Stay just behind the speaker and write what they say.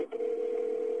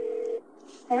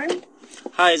Hello?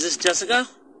 Hi, is this Jessica?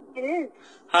 It is.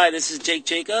 Hi, this is Jake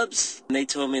Jacobs. And they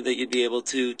told me that you'd be able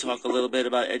to talk a little bit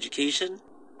about education.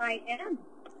 I am.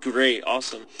 Great,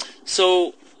 awesome.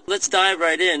 So let's dive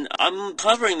right in. I'm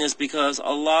covering this because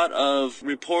a lot of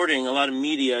reporting, a lot of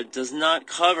media does not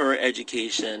cover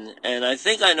education, and I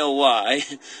think I know why. Why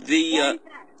is that?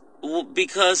 Well,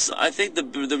 because I think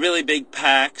the really big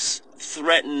PACs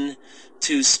threaten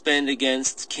to spend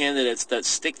against candidates that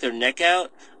stick their neck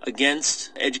out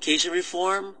against education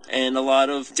reform, and a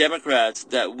lot of Democrats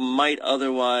that might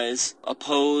otherwise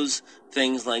oppose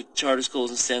things like charter schools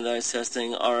and standardized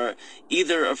testing are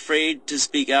either afraid to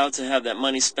speak out to have that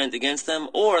money spent against them,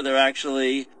 or they're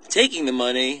actually taking the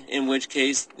money, in which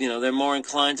case, they're more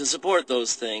inclined to support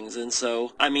those things. And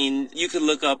so, you could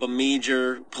look up a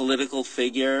major political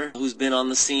figure who's been on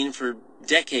the scene for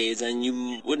decades, and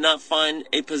you would not find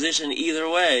a position either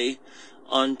way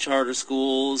on charter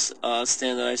schools,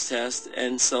 standardized tests,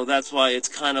 and so that's why it's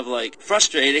kind of like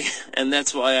frustrating, and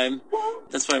that's why I'm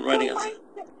writing it.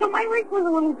 So my race was a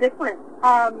little different.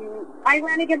 I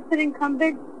ran against an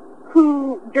incumbent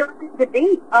who, during the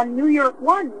debate on New York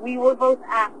 1, we were both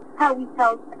asked how we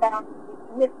felt about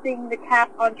lifting the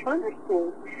cap on charter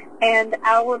schools, and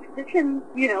our positions,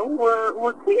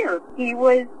 were clear. He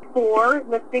was for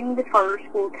lifting the charter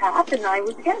school cap, and I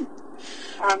was against.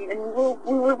 And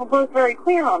we were both very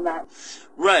clear on that.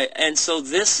 Right, and so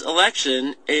this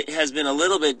election, it has been a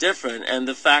little bit different, and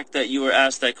the fact that you were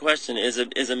asked that question is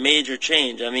a major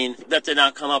change. That did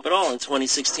not come up at all in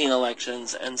 2016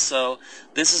 elections, and so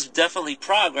this is definitely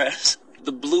progress.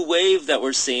 The blue wave that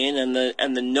we're seeing and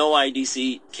the no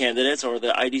IDC candidates or the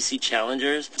IDC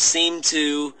challengers seem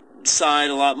to side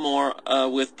a lot more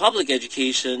with public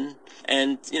education,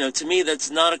 and to me that's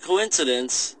not a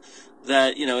coincidence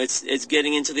that it's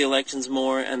getting into the elections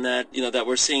more, and that that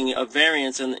we're seeing a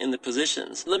variance in the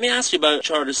positions. Let me ask you about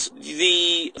charters.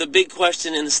 The big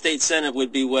question in the state senate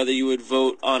would be whether you would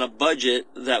vote on a budget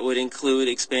that would include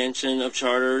expansion of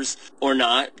charters or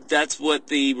not. That's what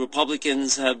the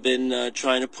Republicans have been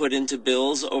trying to put into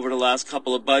bills over the last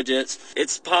couple of budgets.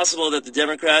 It's possible that the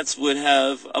Democrats would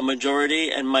have a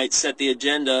majority and might set the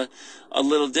agenda a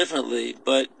little differently,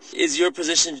 but is your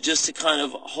position just to kind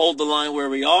of hold the line where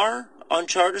we are on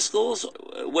charter schools?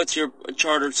 What's your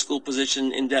charter school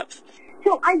position in depth?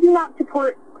 So I do not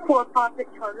support for-profit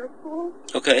charter schools.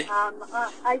 Okay.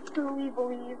 I truly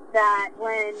believe that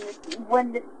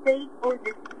when the state or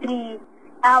the city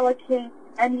allocates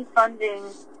any funding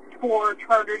for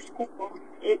charter schools,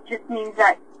 it just means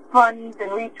that funds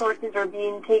and resources are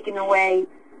being taken away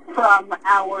from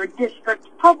our district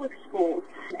public schools.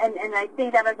 And I say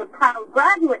that as a proud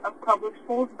graduate of public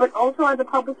schools, but also as a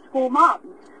public school mom.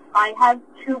 I have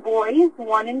two boys,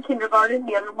 one in kindergarten,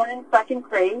 the other one in second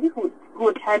grade, who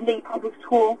attend a public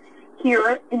school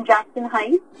here in Jackson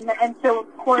Heights. And so,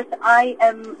 of course, I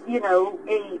am,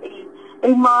 a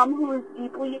mom who is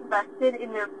deeply invested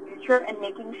in their future and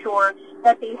making sure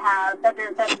that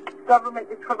that government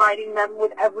is providing them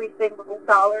with every single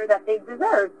dollar that they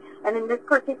deserve. And in this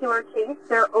particular case,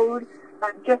 they're owed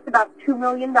just about $2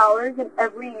 million in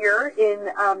every year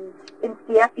in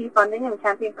CFE funding and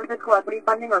Campaign for Fiscal Equity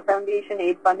funding or Foundation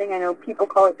Aid funding. I know people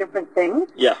call it different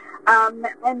things. Yeah.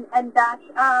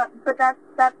 But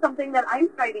that's something that I'm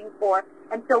fighting for.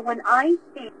 And so when I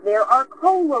see there are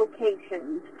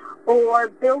co-locations or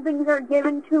buildings are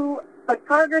given to a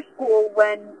charter school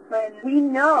when we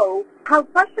know how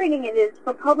frustrating it is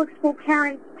for public school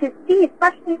parents to see,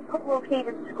 especially in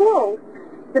co-located schools,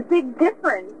 the big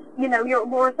difference.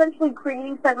 We're essentially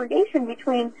creating segregation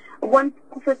between one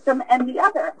school system and the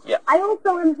other. Yeah. I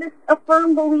also am just a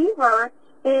firm believer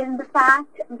in the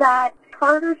fact that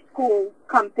charter school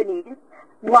companies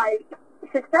like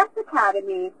Success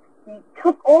Academy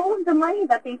took all of the money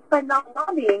that they spend on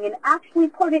lobbying and actually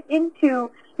put it into,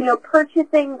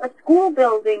 purchasing a school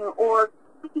building or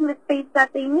taking the space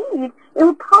that they need. It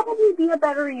would probably be a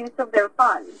better use of their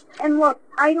funds. And look,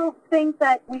 I don't think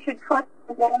that we should trust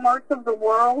the Walmarts of the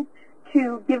world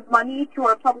to give money to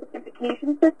our public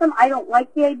education system. I don't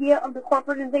like the idea of the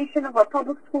corporatization of our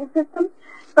public school system,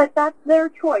 but that's their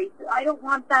choice. I don't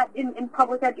want that in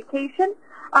public education.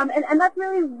 And that's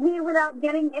really me without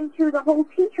getting into the whole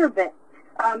teacher bit.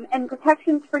 And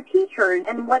protections for teachers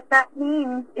and what that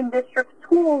means in district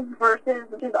schools versus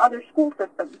other school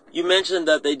systems. You mentioned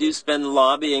that they do spend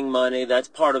lobbying money. That's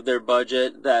part of their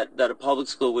budget that a public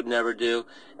school would never do.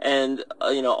 And,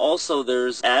 also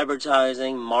there's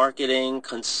advertising, marketing,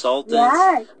 consultants.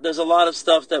 Yes. There's a lot of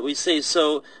stuff that we see.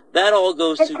 So that all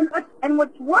goes to... And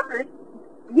what's worse,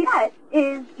 yes,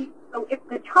 is if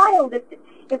the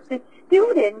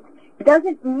student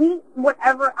doesn't meet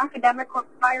whatever academic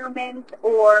requirements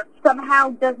or somehow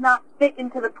does not fit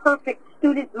into the perfect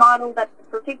student model that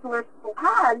the particular school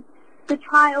has, the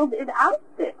child is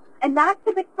ousted. And that's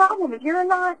a big problem. If you're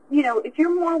not, if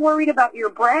you're more worried about your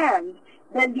brand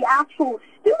than the actual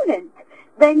student,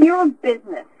 then you're a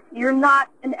business. You're not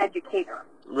an educator.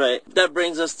 Right. That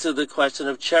brings us to the question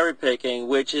of cherry picking,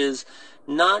 which is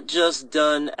not just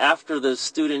done after the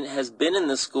student has been in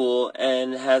the school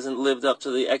and hasn't lived up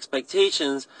to the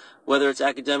expectations, whether it's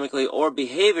academically or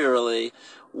behaviorally.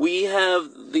 We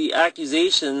have the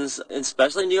accusations,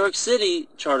 especially in New York City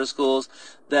charter schools,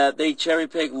 that they cherry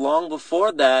pick long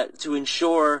before that to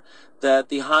ensure that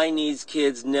the high needs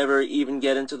kids never even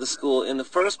get into the school in the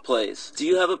first place. Do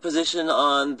you have a position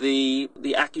on the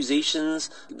accusations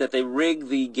that they rig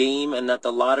the game and that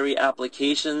the lottery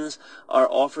applications are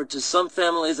offered to some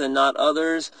families and not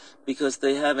others because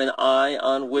they have an eye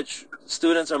on which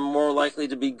students are more likely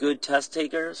to be good test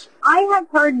takers? I have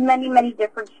heard many, many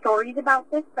different stories about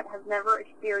this, but have never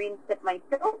experienced it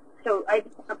myself. So I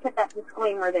just want to put that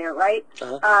disclaimer there, right?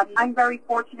 Uh-huh. I'm very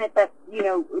fortunate that,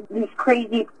 these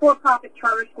crazy for-profit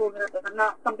charter schools are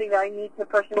not something that I need to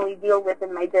personally deal with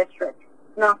in my district.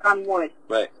 Knock on wood.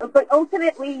 Right. But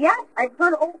ultimately, yes, I've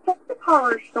heard all sorts of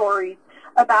horror stories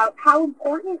about how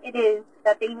important it is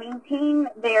that they maintain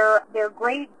their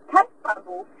grade test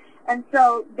levels, and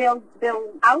so they'll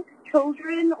oust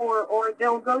children or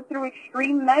they'll go through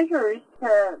extreme measures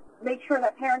to make sure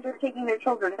that parents are taking their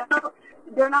children out.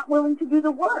 They're not willing to do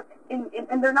the work, and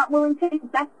they're not willing to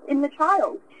invest in the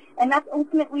child. And that's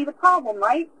ultimately the problem,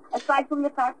 right? Aside from the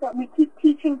fact that we keep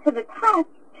teaching to the test,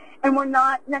 and we're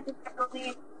not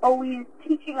necessarily always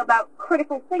teaching about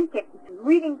critical thinking,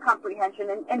 reading comprehension,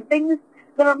 and things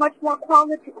that are much more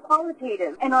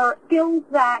qualitative, and our skills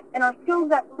that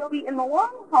really in the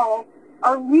long haul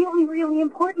are really, really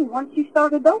important once you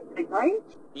start adulting, right?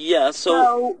 Yeah,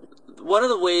 so one of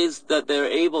the ways that they're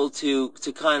able to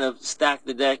kind of stack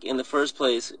the deck in the first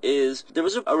place is there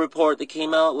was a report that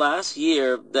came out last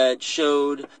year that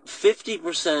showed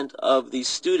 50% of the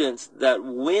students that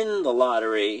win the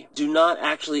lottery do not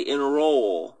actually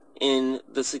enroll in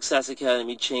the Success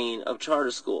Academy chain of charter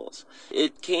schools.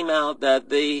 It came out that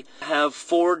they have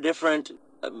 4 different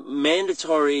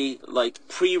mandatory,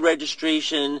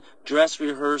 pre-registration, dress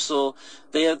rehearsal.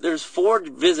 There's 4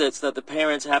 visits that the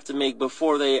parents have to make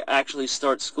before they actually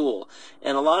start school.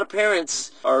 And a lot of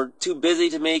parents are too busy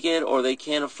to make it, or they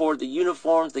can't afford the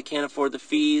uniforms, they can't afford the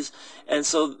fees. And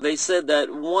so they said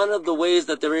that one of the ways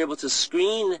that they're able to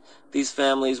screen these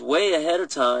families way ahead of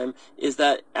time is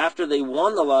that after they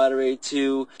won the lottery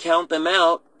to count them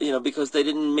out, because they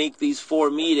didn't make these 4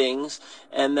 meetings,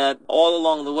 and that all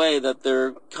along the way that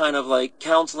they're kind of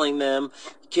counseling them.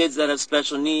 Kids that have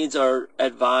special needs are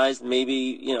advised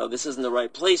maybe, this isn't the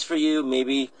right place for you,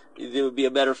 maybe there would be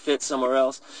a better fit somewhere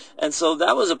else. And so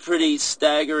that was a pretty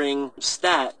staggering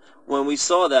stat when we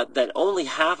saw that only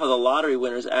half of the lottery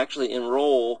winners actually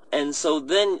enroll. And so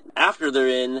then after they're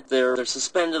in, they're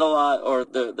suspended a lot, or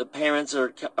the parents are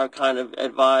kind of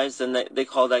advised, and they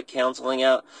call that counseling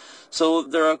out. So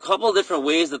there are a couple of different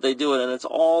ways that they do it, and it's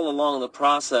all along the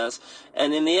process.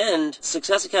 And in the end,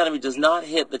 Success Academy does not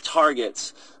hit the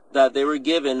targets that they were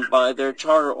given by their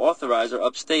charter authorizer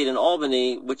upstate in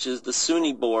Albany, which is the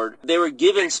SUNY board. They were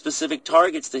given specific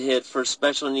targets to hit for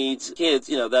special needs kids,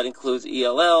 that includes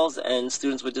ELLs and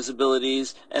students with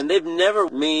disabilities, and they've never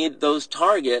made those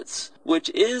targets, which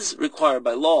is required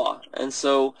by law. And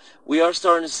so we are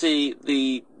starting to see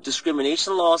the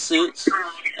discrimination lawsuits,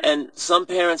 and some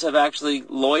parents have actually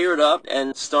lawyered up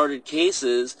and started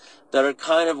cases that are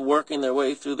kind of working their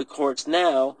way through the courts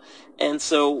now. And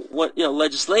so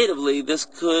legislatively, this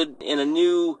could, in a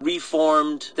new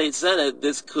reformed state senate,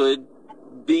 this could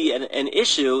be an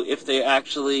issue if they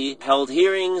actually held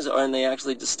hearings and they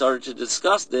actually just started to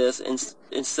discuss this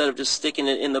instead of just sticking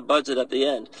it in the budget at the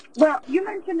end. Well, you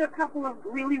mentioned a couple of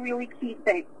really, really key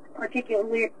things,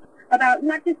 particularly about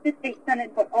not just the state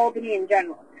senate, but Albany in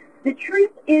general. The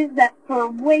truth is that for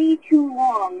way too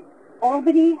long,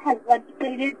 Albany has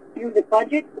legislated through the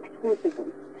budget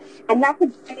exclusively. And that's a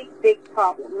big, big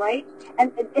problem, right?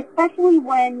 And especially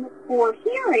when for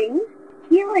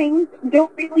hearings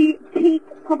don't really take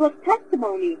public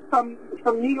testimony from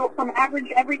New York, from average,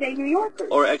 everyday New Yorkers.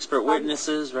 Or expert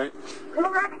witnesses, right?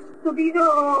 Correct. So these are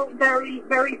all very,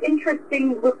 very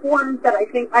interesting reforms that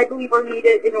I believe are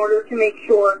needed in order to make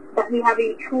sure that we have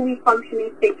a truly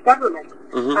functioning state government.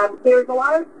 Mm-hmm. There's a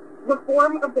lot of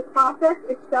reform of the process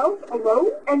itself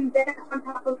alone, and then on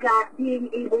top of that, being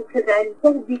able to then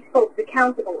hold these folks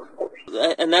accountable, of course.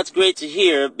 And that's great to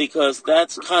hear because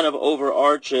that's kind of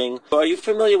overarching. Are you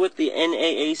familiar with the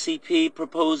NAACP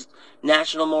proposed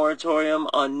national moratorium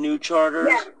on new charters?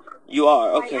 Yes. You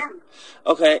are? Okay. I am.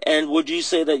 Okay, and would you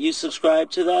say that you subscribe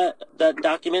to that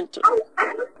document? Oh,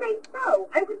 I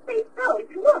would say so.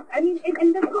 Look, I mean,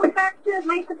 and this goes back to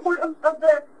my support of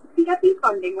the CFE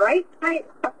funding, right?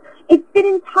 It's been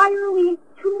entirely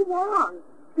too long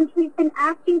since we've been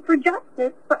asking for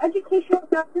justice, for educational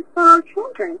justice for our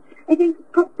children. I think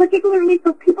particularly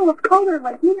for people of color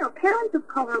like me or parents of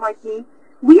color like me,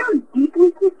 we are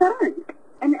deeply concerned,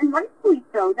 and rightfully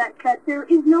so, that there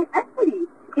is no equity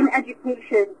in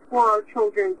education for our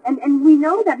children. And we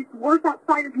know that it's worse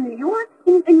outside of New York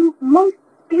in most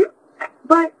states.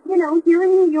 But, here in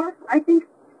New York, I think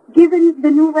given the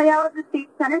new layout of the state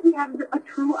Senate, we have a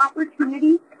true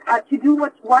opportunity to do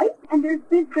what's right. And there's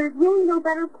really no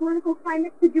better political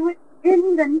climate to do it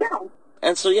in than now.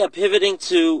 And so, pivoting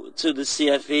to the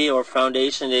CFE or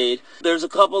foundation aid, there's a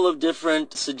couple of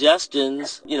different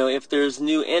suggestions, if there's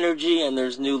new energy and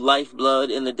there's new lifeblood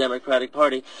in the Democratic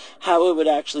Party, how it would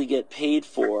actually get paid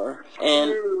for.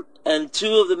 And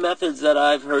two of the methods that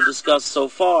I've heard discussed so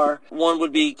far, one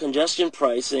would be congestion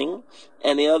pricing,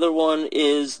 and the other one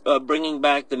is bringing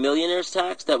back the millionaire's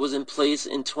tax that was in place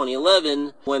in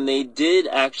 2011 when they did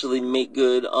actually make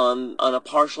good on a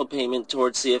partial payment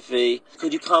towards CFE.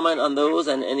 Could you comment on those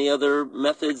and any other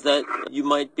methods that you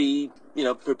might be,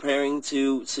 preparing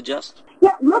to suggest?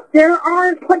 Yeah, look, there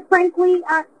are, quite frankly,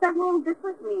 several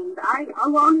different means.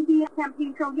 Along the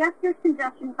campaign trail, yes, there's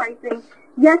congestion pricing.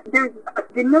 Yes, there's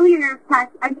the millionaire's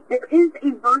tax. There is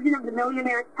a version of the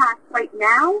millionaire's tax right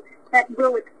now that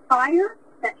will expire,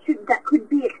 that could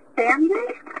be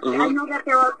expanded. Mm-hmm. I know that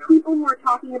there are people who are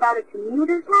talking about a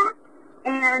commuter tax,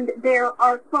 and there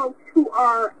are folks who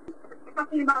are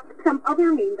talking about some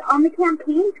other means. On the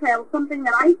campaign trail, something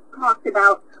that I talked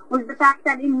about was the fact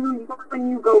that in New York, when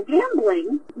you go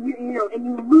gambling, and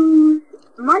you lose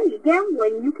money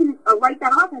gambling, you can write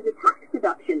that off as a tax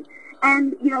deduction.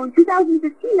 And, in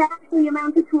 2015, that actually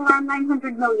amounted to around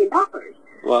 $900 million.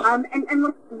 Wow. And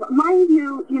look, mind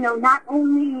you, not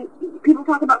only people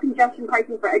talk about congestion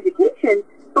pricing for education,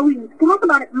 but we talk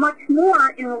about it much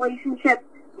more in relationship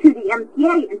to the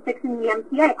MTA and fixing the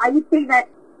MTA. I would say that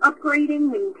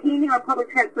upgrading, maintaining our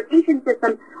public transportation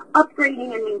system,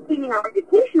 upgrading and maintaining our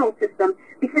educational system,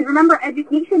 because remember,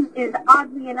 education is,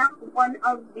 oddly enough, one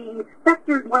of the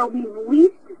sectors where we've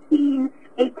least seen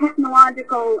a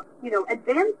technological,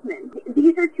 advancement.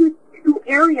 These are two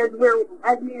areas where,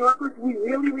 as New Yorkers, we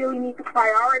really, really need to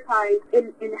prioritize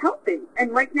in helping.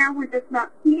 And right now, we're just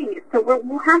not seeing it. So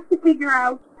we'll have to figure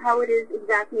out how it is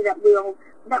exactly that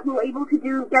we're able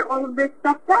to get all of this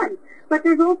stuff done. But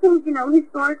there's also,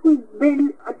 historically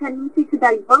been a tendency to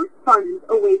divert funds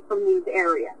away from these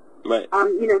areas. Right.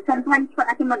 Sometimes for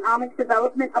economic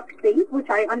development upstate, which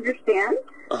I understand.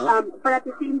 Uh-huh. But at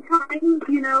the same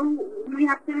time, we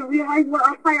have to realize what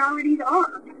our priorities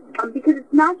are. Because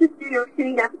it's not just New York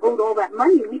City that's owed all that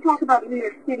money. We talk about New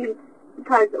York City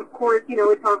because, of course,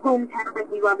 it's our hometown and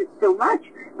we love it so much.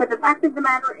 But the fact of the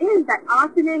matter is that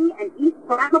Ossining and East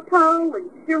Ramapo and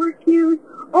Syracuse,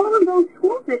 all of those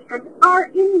school districts are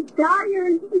in dire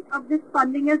need of this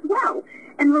funding as well.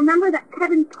 And remember that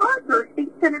Kevin Parker,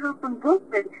 state senator from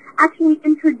Brooklyn, actually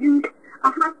introduced a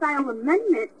hostile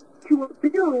amendment to a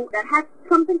bill that had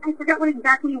something, I forgot what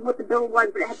the bill was,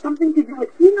 but it had something to do with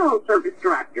funeral service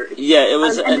directors. Yeah, it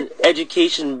was an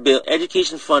education bill,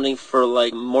 education funding for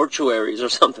like mortuaries or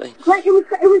something. Right, it was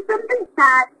something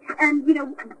that, and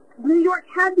New York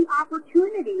had the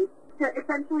opportunity to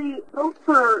essentially vote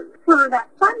for that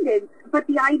funding, but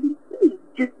the IDC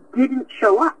just didn't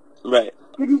show up. Right.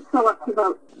 Didn't show up to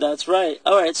vote. That's right.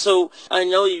 All right, so I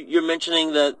know you're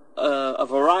mentioning that a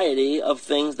variety of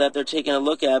things that they're taking a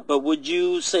look at, but would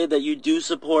you say that you do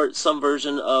support some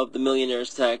version of the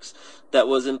millionaire's tax that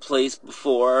was in place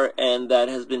before and that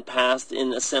has been passed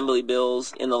in assembly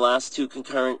bills in the last two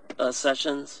concurrent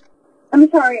sessions? I'm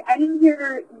sorry, I didn't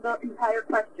hear the entire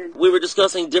question. We were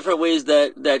discussing different ways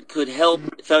that could help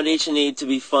foundation aid to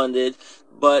be funded,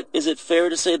 but is it fair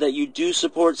to say that you do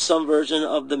support some version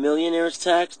of the millionaire's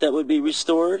tax that would be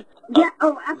restored? Yeah,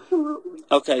 absolutely.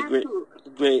 Okay, absolutely.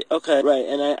 Great. Okay, right.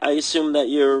 And I assume that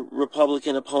your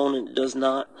Republican opponent does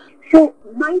not? So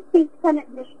my state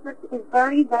Senate district is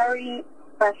very, very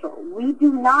special. We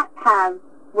do not have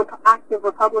active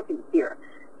Republicans here.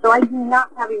 So I do not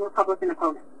have a Republican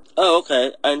opponent. Oh,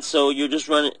 okay. And so you're just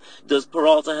running. Does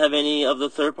Peralta have any of the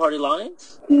third-party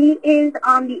lines? He is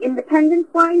on the Independence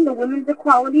line, the Women's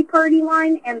Equality Party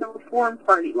line, and the Reform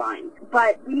Party line.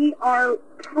 But we are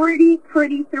pretty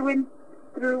through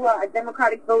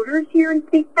Democratic voters here in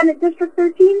State Senate District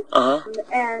 13.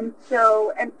 And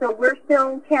so we're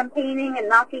still campaigning and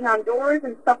knocking on doors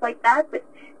and stuff like that, but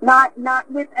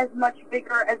not with as much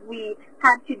vigor as we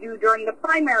had to do during the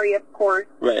primary, of course.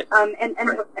 Right.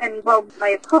 And well, my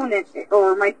opponent,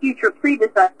 or my future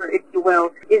predecessor, if you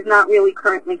will, is not really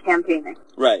currently campaigning.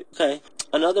 Right. Okay.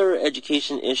 Another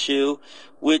education issue,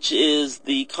 which is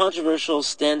the controversial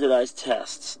standardized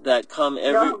tests that come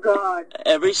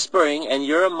every spring, and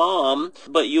you're a mom,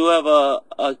 but you have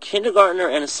a kindergartner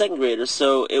and a second grader,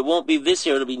 so it won't be this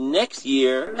year, it'll be next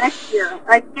year. Next year.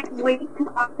 I can't wait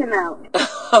to opt him out.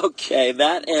 Okay,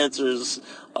 that answers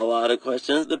a lot of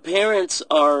questions. The parents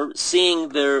are seeing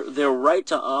their right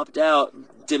to opt out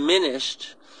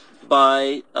diminished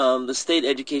by the state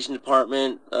education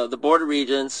department, the Board of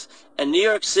Regents, and New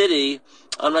York City.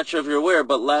 I'm not sure if you're aware,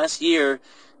 but last year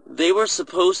they were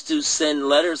supposed to send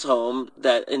letters home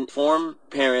that inform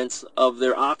parents of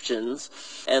their options,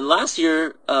 and last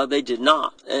year they did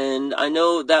not. And I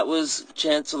know that was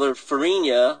Chancellor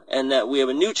Farina, and that we have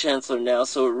a new chancellor now,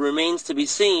 so it remains to be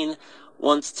seen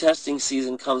once testing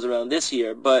season comes around this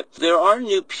year. But there are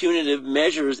new punitive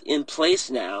measures in place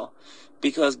now,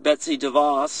 because Betsy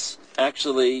DeVos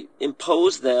actually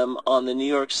imposed them on the New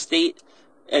York State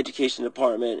Education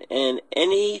Department, and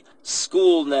any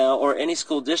school now, or any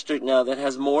school district now that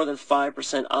has more than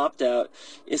 5% opt-out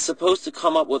is supposed to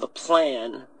come up with a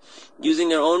plan using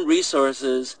their own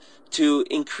resources to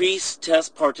increase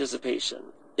test participation.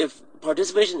 If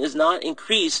participation is not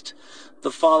increased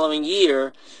the following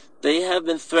year, they have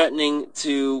been threatening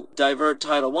to divert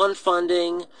Title I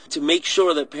funding to make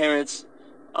sure that parents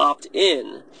opt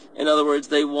in. In other words,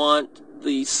 they want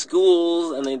the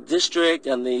schools and the district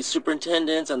and the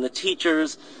superintendents and the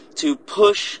teachers to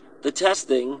push the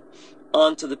testing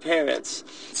onto the parents.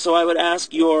 So I would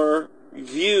ask your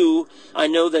view. I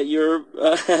know that you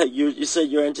said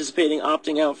you're anticipating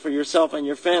opting out for yourself and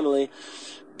your family,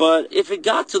 but if it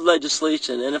got to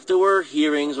legislation, and if there were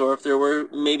hearings, or if there were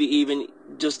maybe even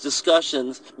just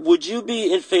discussions, would you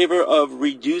be in favor of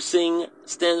reducing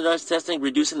standardized testing,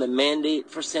 reducing the mandate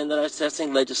for standardized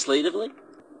testing legislatively?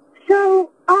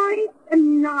 So I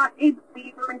am not a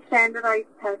believer in standardized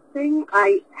testing.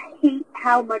 I hate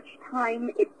how much time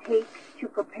it takes to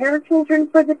prepare children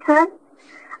for the test.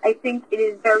 I think it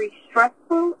is very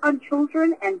stressful on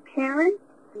children and parents.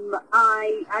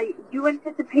 I do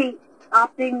anticipate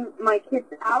opting my kids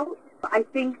out. I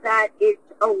think that it's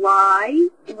a lie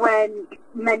when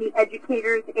many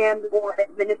educators and or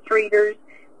administrators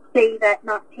say that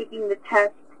not taking the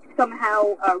test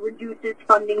somehow reduces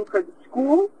funding for the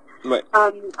school. Right.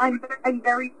 I'm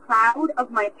very proud of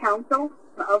my council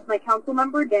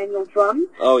member, Daniel Drum.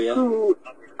 Oh, yeah. Who,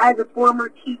 as a former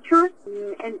teacher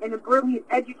and a brilliant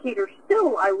educator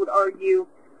still, I would argue,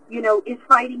 is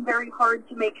fighting very hard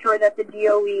to make sure that the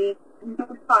DOE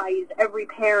notifies every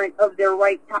parent of their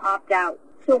right to opt out.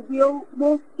 So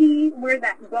we'll see where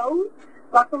that goes.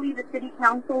 Luckily, the city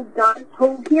council does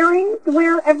hold hearings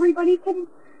where everybody can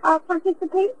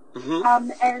participate.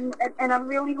 Mm-hmm. And I'm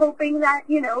really hoping that,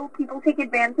 people take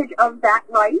advantage of that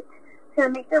right to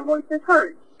make their voices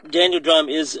heard. Daniel Drum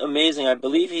is amazing. I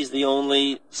believe he's the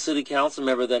only city council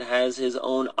member that has his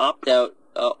own opt-out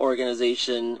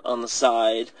organization on the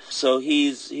side. So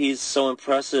he's so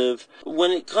impressive.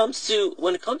 When it comes to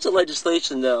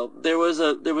legislation, though, there was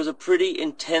a pretty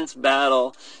intense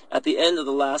battle at the end of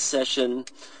the last session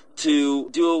to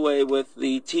do away with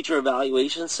the teacher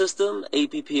evaluation system,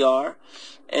 APPR,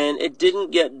 and it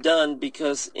didn't get done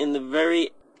because in the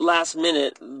very last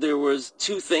minute there was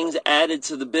two things added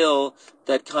to the bill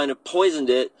that kind of poisoned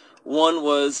it. One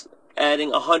was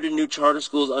adding 100 new charter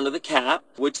schools under the cap,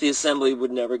 which the Assembly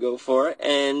would never go for,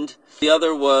 and the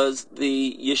other was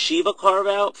the yeshiva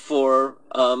carve-out for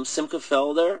Simcha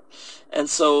Felder. And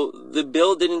so the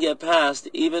bill didn't get passed,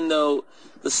 even though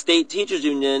the state teachers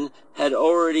union had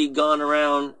already gone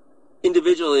around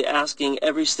individually asking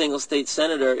every single state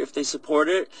senator if they support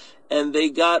it, and they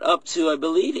got up to, I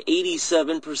believe,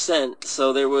 87%.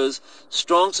 So there was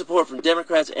strong support from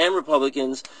Democrats and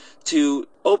Republicans to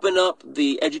open up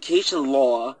the education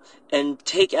law and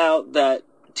take out that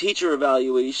teacher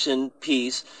evaluation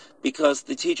piece, because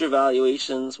the teacher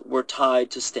evaluations were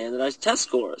tied to standardized test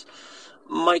scores.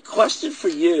 My question for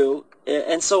you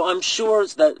And so I'm sure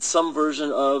that some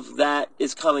version of that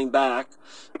is coming back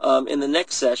in the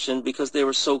next session because they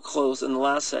were so close in the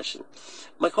last session.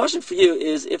 My question for you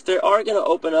is, if they are going to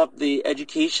open up the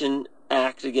Education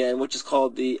Act again, which is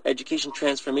called the Education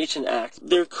Transformation Act,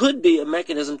 there could be a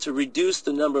mechanism to reduce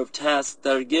the number of tests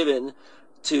that are given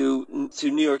to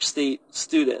New York State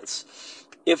students.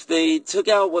 If they took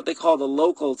out what they call the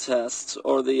local tests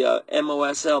or the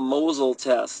MOSL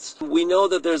tests, we know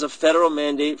that there's a federal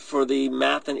mandate for the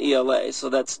math and ELA, so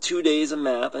that's 2 days of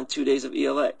math and 2 days of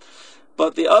ELA.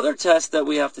 But the other test that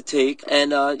we have to take,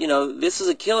 and this is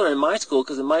a killer in my school,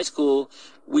 because in my school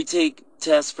we take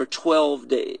tests for 12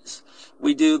 days.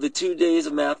 We do the 2 days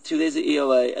of math, 2 days of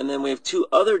ELA, and then we have 2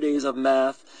 other days of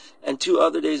math and 2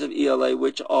 other days of ELA,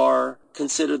 which are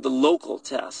considered the local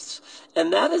tests.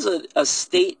 And that is a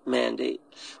state mandate,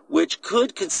 which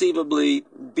could conceivably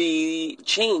be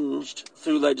changed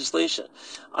through legislation.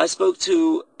 I spoke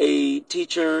to a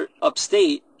teacher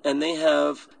upstate, and they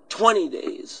have 20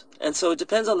 days. And so it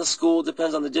depends on the school,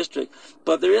 depends on the district.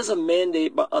 But there is a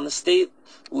mandate on the state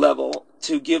level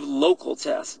to give local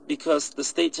tests because the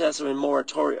state tests are in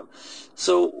moratorium.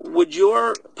 So would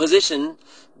your position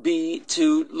be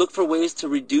to look for ways to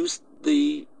reduce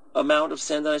the amount of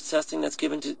standardized testing that's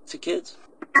given to kids?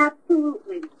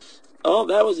 Absolutely. Oh,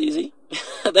 that was easy.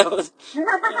 That was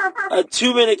a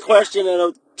 2-minute question and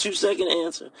a 2-second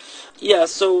answer. Yeah,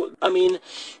 so, I mean,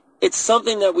 it's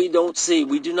something that we don't see.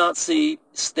 We do not see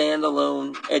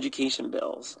standalone education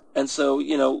bills. And so,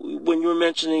 when you were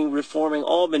mentioning reforming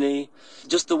Albany,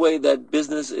 just the way that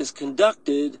business is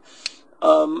conducted,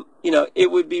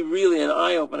 it would be really an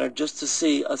eye-opener just to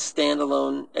see a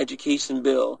standalone education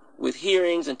bill with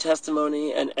hearings and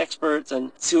testimony and experts,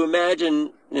 and to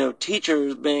imagine,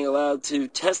 teachers being allowed to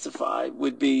testify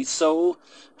would be so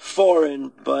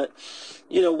foreign. But,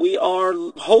 we are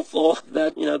hopeful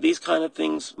that, these kind of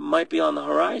things might be on the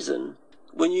horizon.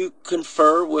 When you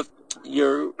confer with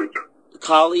your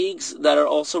colleagues that are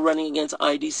also running against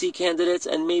IDC candidates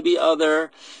and maybe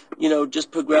other,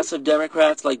 just progressive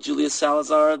Democrats like Julia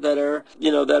Salazar that are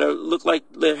look like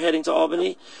they're heading to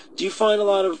Albany, do you find a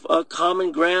lot of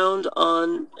common ground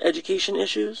on education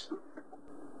issues?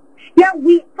 Yeah,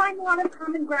 we find a lot of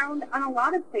common ground on a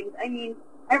lot of things. I mean,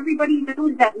 everybody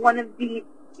knows that one of the,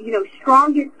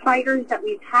 strongest fighters that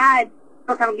we've had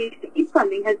for foundation aid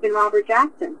funding has been Robert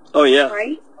Jackson. Oh, yeah.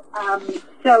 Right?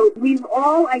 So we've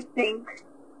all, I think,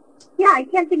 I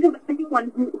can't think of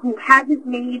anyone who hasn't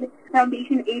made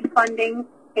foundation aid funding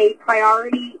a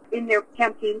priority in their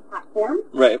campaign platform.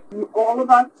 Right. All of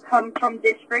us come from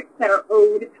districts that are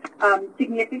owed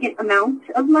significant amounts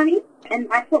of money, and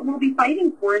that's what we'll be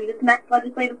fighting for in this next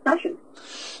legislative session.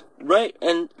 Right,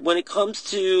 and when it comes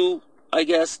to, I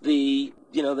guess, the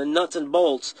nuts and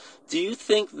bolts, do you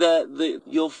think that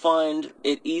you'll find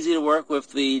it easy to work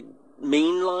with the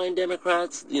mainline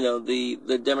Democrats,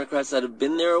 the Democrats that have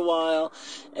been there a while?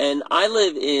 And I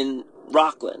live in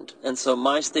Rockland, and so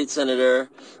my state senator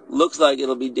looks like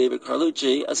it'll be David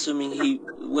Carlucci, assuming he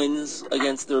wins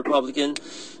against the Republican.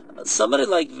 Somebody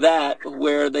like that,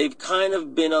 where they've kind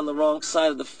of been on the wrong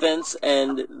side of the fence,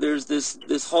 and there's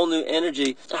this whole new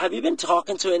energy. Have you been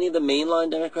talking to any of the mainline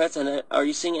Democrats, and are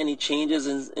you seeing any changes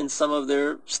in some of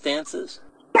their stances?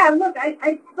 Yeah, look,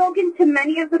 I've spoken to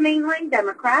many of the mainline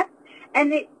Democrats,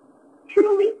 and it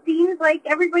truly seems like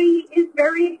everybody is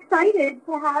very excited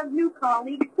to have new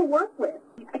colleagues to work with.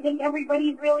 I think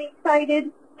everybody's really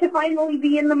excited to finally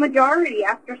be in the majority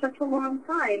after such a long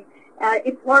time.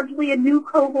 It's largely a new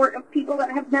cohort of people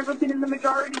that have never been in the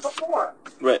majority before.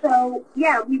 Right. So,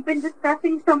 yeah, we've been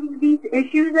discussing some of these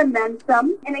issues and then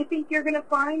some, and I think you're going to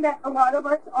find that a lot of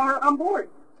us are on board.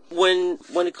 When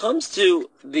it comes to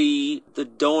the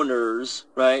donors,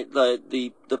 right,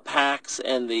 the PACs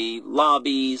and the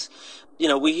lobbies,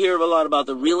 we hear a lot about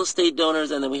the real estate donors,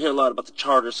 and then we hear a lot about the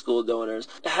charter school donors.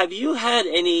 Have you had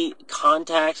any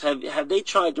contacts? Have they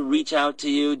tried to reach out to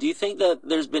you? Do you think that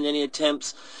there's been any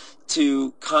attempts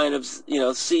to kind of,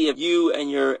 see if you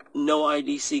and your no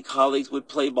IDC colleagues would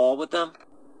play ball with them?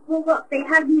 Well, look, they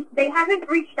haven't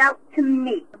reached out to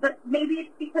me, but maybe it's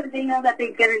because they know that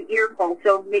they get an earful,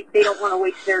 so they don't want to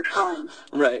waste their time.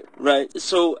 Right.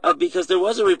 So, because there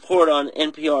was a report on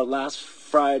NPR last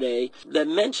Friday that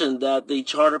mentioned that the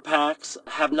charter PACs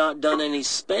have not done any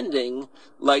spending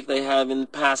like they have in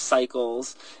past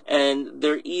cycles, and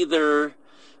they're either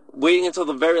waiting until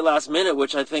the very last minute,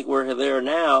 which I think we're there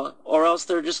now, or else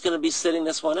they're just going to be sitting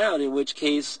this one out, in which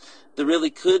case there really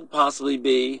could possibly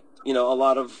be a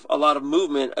lot of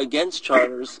movement against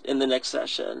charters in the next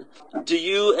session. Do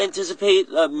you anticipate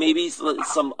maybe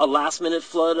a last minute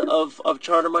flood of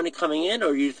charter money coming in,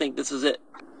 or do you think this is it?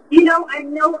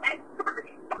 I'm no expert.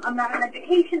 I'm not an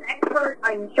education expert.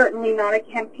 I'm certainly not a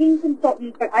campaign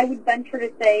consultant, but I would venture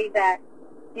to say that,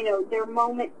 their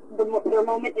moment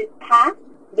is past.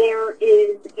 There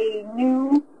is a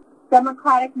new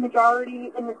Democratic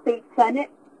majority in the state Senate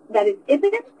that is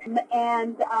imminent,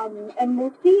 and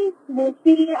we'll see what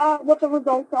the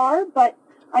results are. But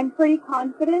I'm pretty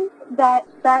confident that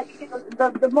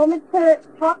the moment to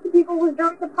talk to people was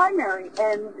during the primary,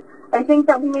 and I think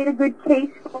that we made a good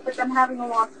case for them having a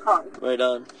lost cause. Right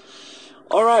on.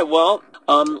 All right, well,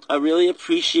 I really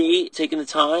appreciate taking the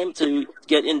time to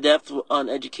get in depth on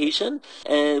education.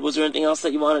 And was there anything else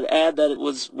that you wanted to add that it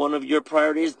was one of your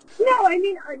priorities? No, I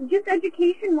mean, just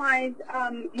education-wise,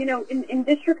 in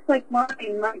districts like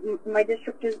mine, my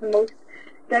district is the most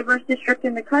diverse district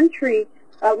in the country,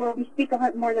 where we speak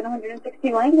more than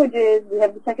 160 languages. We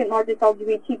have the second largest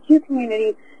LGBTQ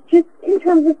community. Just in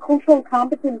terms of cultural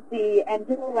competency and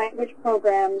dual language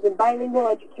programs and bilingual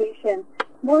education,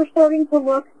 we're starting to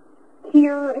look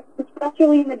here,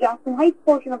 especially in the Jackson Heights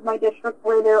portion of my district,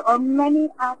 where there are many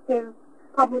active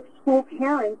public school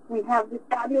parents. We have this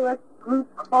fabulous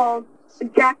group called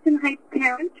Jackson Heights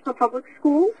Parents for Public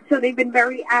Schools. So they've been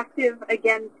very active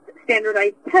against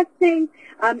standardized testing,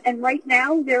 and right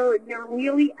now they're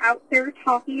really out there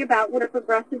talking about what a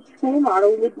progressive school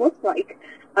model would look like.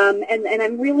 And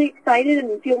I'm really excited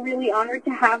and feel really honored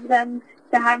to have them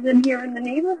here in the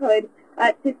neighborhood,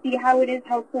 to see how it is,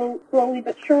 how slowly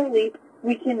but surely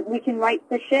we can right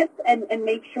the ship and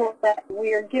make sure that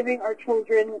we are giving our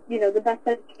children, the best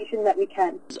education that we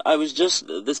can. I was just,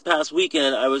 this past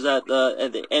weekend, I was at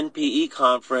the NPE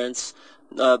conference,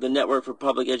 the Network for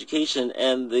Public Education,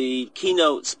 and the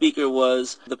keynote speaker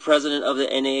was the president of the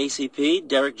NAACP,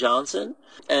 Derek Johnson.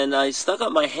 And I stuck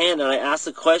up my hand and I asked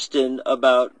a question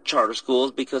about charter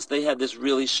schools because they had this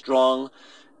really strong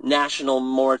national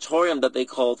moratorium that they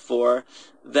called for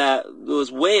that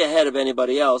was way ahead of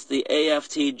anybody else. The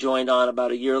AFT joined on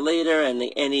about a year later, and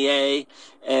the NEA,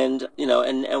 and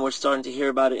we're starting to hear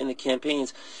about it in the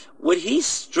campaigns. What he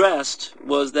stressed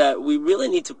was that we really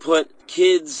need to put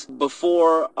kids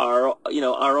before our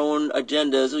own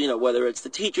agendas, whether it's the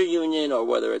teacher union or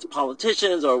whether it's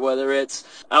politicians or whether it's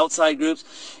outside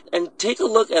groups, and take a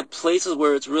look at places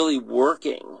where it's really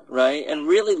working, right? And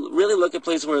really look at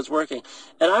places where it's working.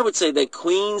 And I would say that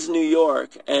Queens, New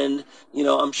York, and,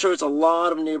 I'm sure it's a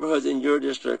lot of neighborhoods in your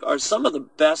district, are some of the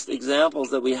best examples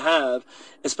that we have,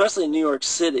 especially in New York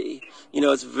City.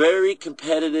 It's very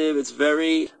competitive. It's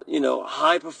very,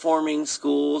 high-performing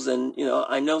schools. And,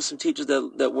 I know some teachers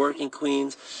that work in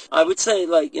Queens. I would say,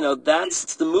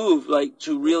 that's the move,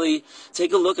 to really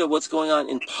take a look at what's going on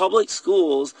in public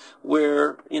schools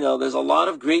where, there's a lot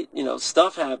of great,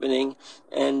 stuff happening.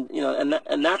 And,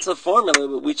 and that's a formula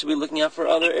that we should be looking at for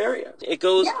other areas. It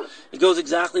goes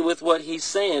exactly with what he's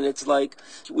saying. It's like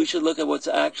we should look at what's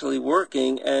actually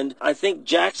working. And I think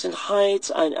Jackson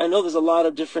Heights, I know there's a lot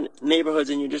of different neighborhoods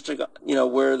in your district,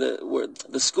 where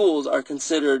the schools are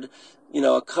considered,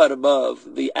 a cut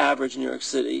above the average New York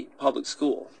City public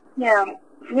school. Yeah.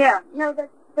 No,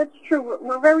 that's true.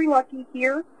 We're very lucky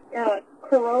here.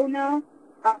 Corona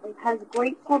has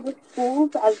great public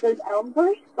schools, as does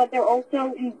Elmhurst, but they're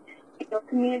also in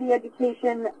community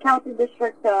education council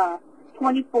district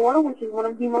 24, which is one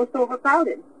of the most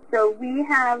overcrowded. So we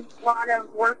have a lot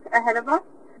of work ahead of us,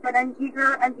 but I'm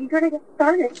eager to get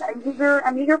started.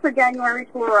 I'm eager for January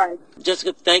to arrive.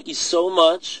 Jessica, thank you so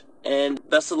much, and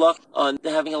best of luck on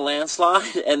having a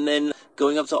landslide and then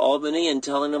going up to Albany and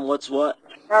telling them what's what.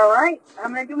 All right.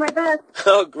 I'm going to do my best.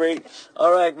 Oh, great.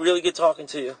 All right. Really good talking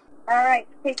to you. All right.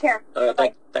 Take care. All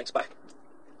right. Thanks. Bye.